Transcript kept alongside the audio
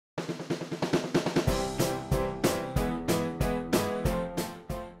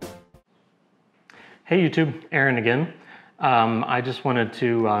Hey YouTube, Aaron again. I just wanted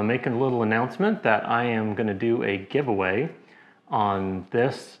to make a little announcement that I am going to do a giveaway on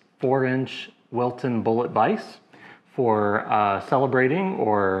this 4-inch Wilton bullet vise for celebrating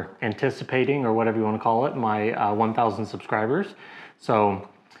or anticipating, or whatever you want to call it, my 1,000 subscribers. So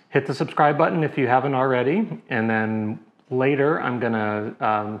hit the subscribe button if you haven't already, and then later I'm going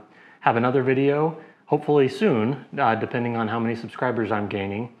to have another video, hopefully soon, depending on how many subscribers I'm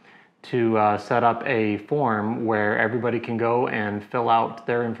gaining, to set up a form where everybody can go and fill out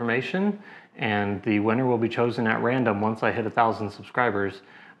their information, and the winner will be chosen at random once I hit 1,000 subscribers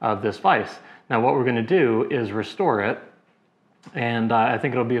of this vise. Now what we're going to do is restore it, and I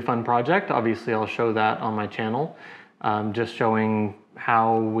think it'll be a fun project. Obviously I'll show that on my channel, just showing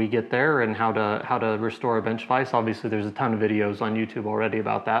how we get there and how to restore a bench vise. Obviously there's a ton of videos on YouTube already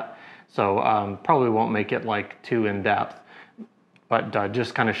about that, so probably won't make it like too in-depth, but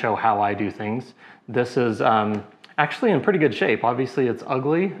just kind of show how I do things. This is actually in pretty good shape. Obviously it's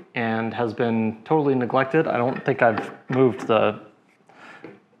ugly and has been totally neglected. I don't think I've moved the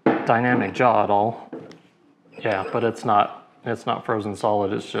dynamic jaw at all. Yeah, but it's not frozen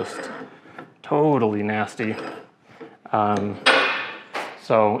solid, it's just totally nasty.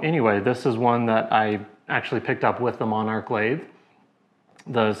 So anyway, this is one that I actually picked up with the Monarch lathe.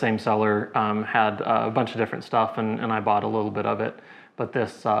 The same seller had a bunch of different stuff, and I bought a little bit of it. But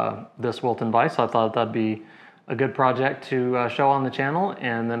this Wilton vise, I thought that'd be a good project to show on the channel,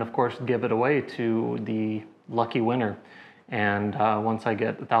 and then of course give it away to the lucky winner. And once I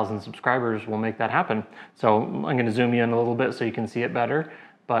get 1,000 subscribers, we'll make that happen. So I'm going to zoom you in a little bit so you can see it better.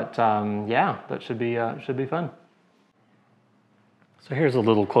 But yeah, that should be fun. So here's a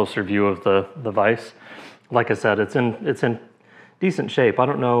little closer view of the vise. Like I said, it's in decent shape. I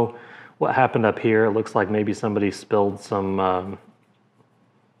don't know what happened up here. It looks like maybe somebody spilled some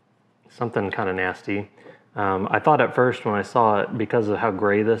something kind of nasty. I thought at first when I saw it, because of how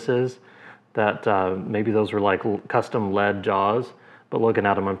gray this is, that maybe those were like custom lead jaws, but looking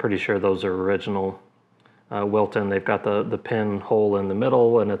at them, I'm pretty sure those are original Wilton. They've got the pin hole in the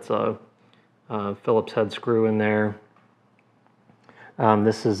middle, and it's a Phillips head screw in there.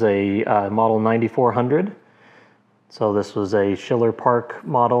 This is a model 9400. So this was a Schiller Park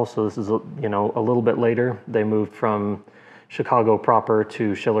model, so this is a little bit later. They moved from Chicago proper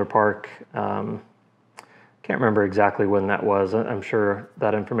to Schiller Park. Can't remember exactly when that was. I'm sure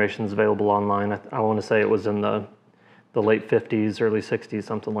that information is available online. I want to say it was in the late 50s, early 60s,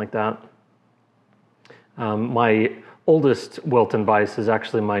 something like that. My oldest Wilton vise is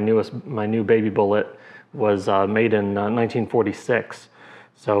actually my new baby bullet, was made in 1946.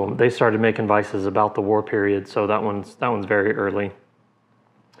 So they started making vises about the war period, so that one's very early.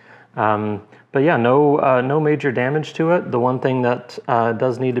 But yeah, no major damage to it. The one thing that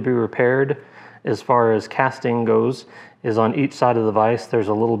does need to be repaired as far as casting goes is on each side of the vise there's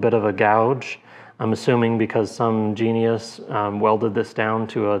a little bit of a gouge. I'm assuming because some genius welded this down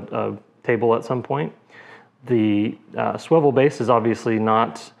to a table at some point. The swivel base is obviously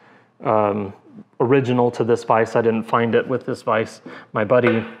not original to this vise. I didn't find it with this vise. My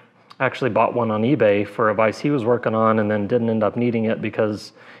buddy actually bought one on eBay for a vise he was working on, and then didn't end up needing it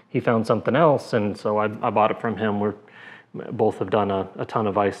because he found something else, and so I bought it from him. We both have done a ton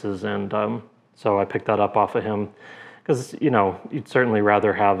of vises, and so I picked that up off of him because you'd certainly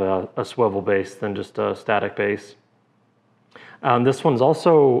rather have a swivel base than just a static base. This one's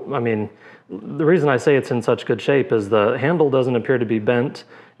also, the reason I say it's in such good shape is the handle doesn't appear to be bent,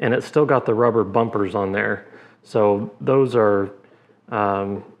 and it's still got the rubber bumpers on there. So those are,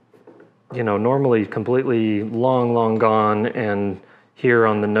 normally completely long gone, and here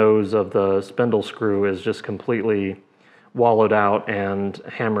on the nose of the spindle screw is just completely wallowed out and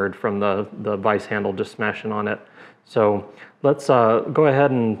hammered from the vise handle just smashing on it. So let's go ahead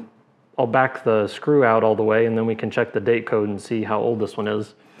and I'll back the screw out all the way, and then we can check the date code and see how old this one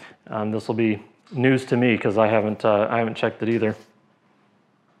is. This will be news to me because I haven't checked it either.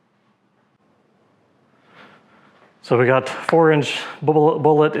 So we got 4-inch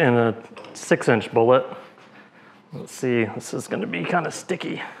bullet and a 6-inch bullet. Let's see, this is going to be kind of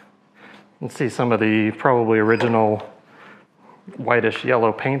sticky. You can see some of the probably original whitish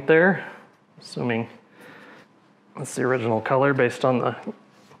yellow paint there, assuming that's the original color based on the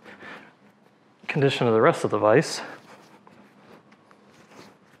condition of the rest of the vise.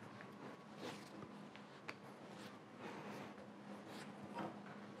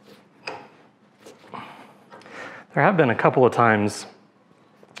 There have been a couple of times,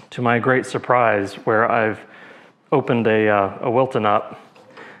 to my great surprise, where I've opened a Wilton up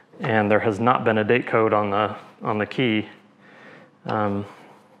and there has not been a date code on the key. My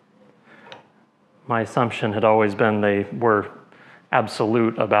my assumption had always been they were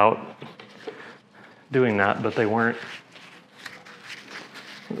absolute about doing that, but they weren't.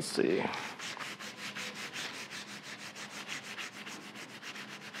 Let's see.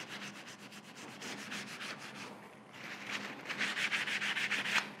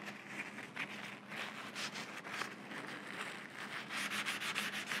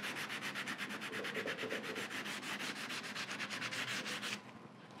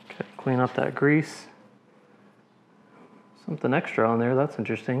 Okay, clean up that grease. Something extra on there, that's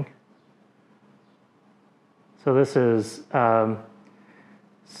interesting. So this is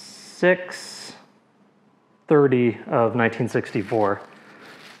 6/30 of 1964.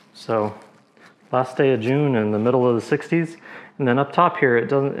 So last day of June in the middle of the 60s. And then up top here,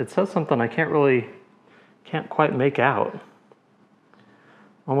 it says something I can't quite make out.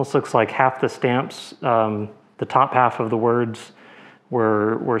 Almost looks like half the stamps, the top half of the words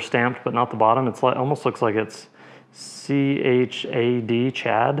were stamped, but not the bottom. It's like, almost looks like it's CHAD,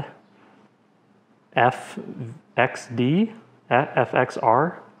 Chad, FXD,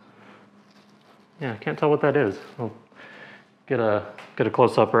 FXR. Yeah, I can't tell what that is. I'll get a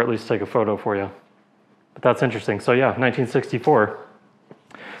close-up or at least take a photo for you. But that's interesting. So yeah, 1964.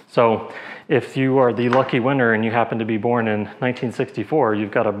 So if you are the lucky winner and you happen to be born in 1964,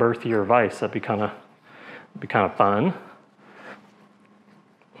 you've got a birth year vise. That'd be kind of fun.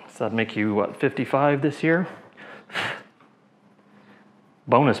 So that'd make you, what, 55 this year?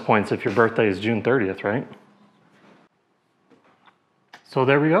 Bonus points if your birthday is June 30th, right? So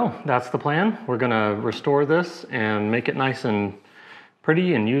there we go. That's the plan. We're gonna restore this and make it nice and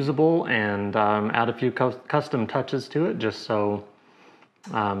pretty and usable, and add a few custom touches to it, just so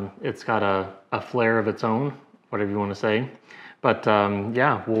it's got a flair of its own, whatever you want to say. But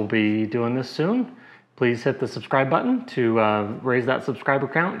yeah, we'll be doing this soon. Please hit the subscribe button to raise that subscriber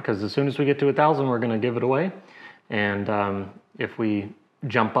count, because as soon as we get to 1,000, we're going to give it away. And if we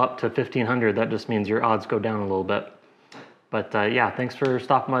jump up to 1,500, that just means your odds go down a little bit. But yeah, thanks for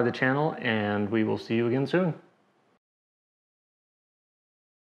stopping by the channel, and we will see you again soon.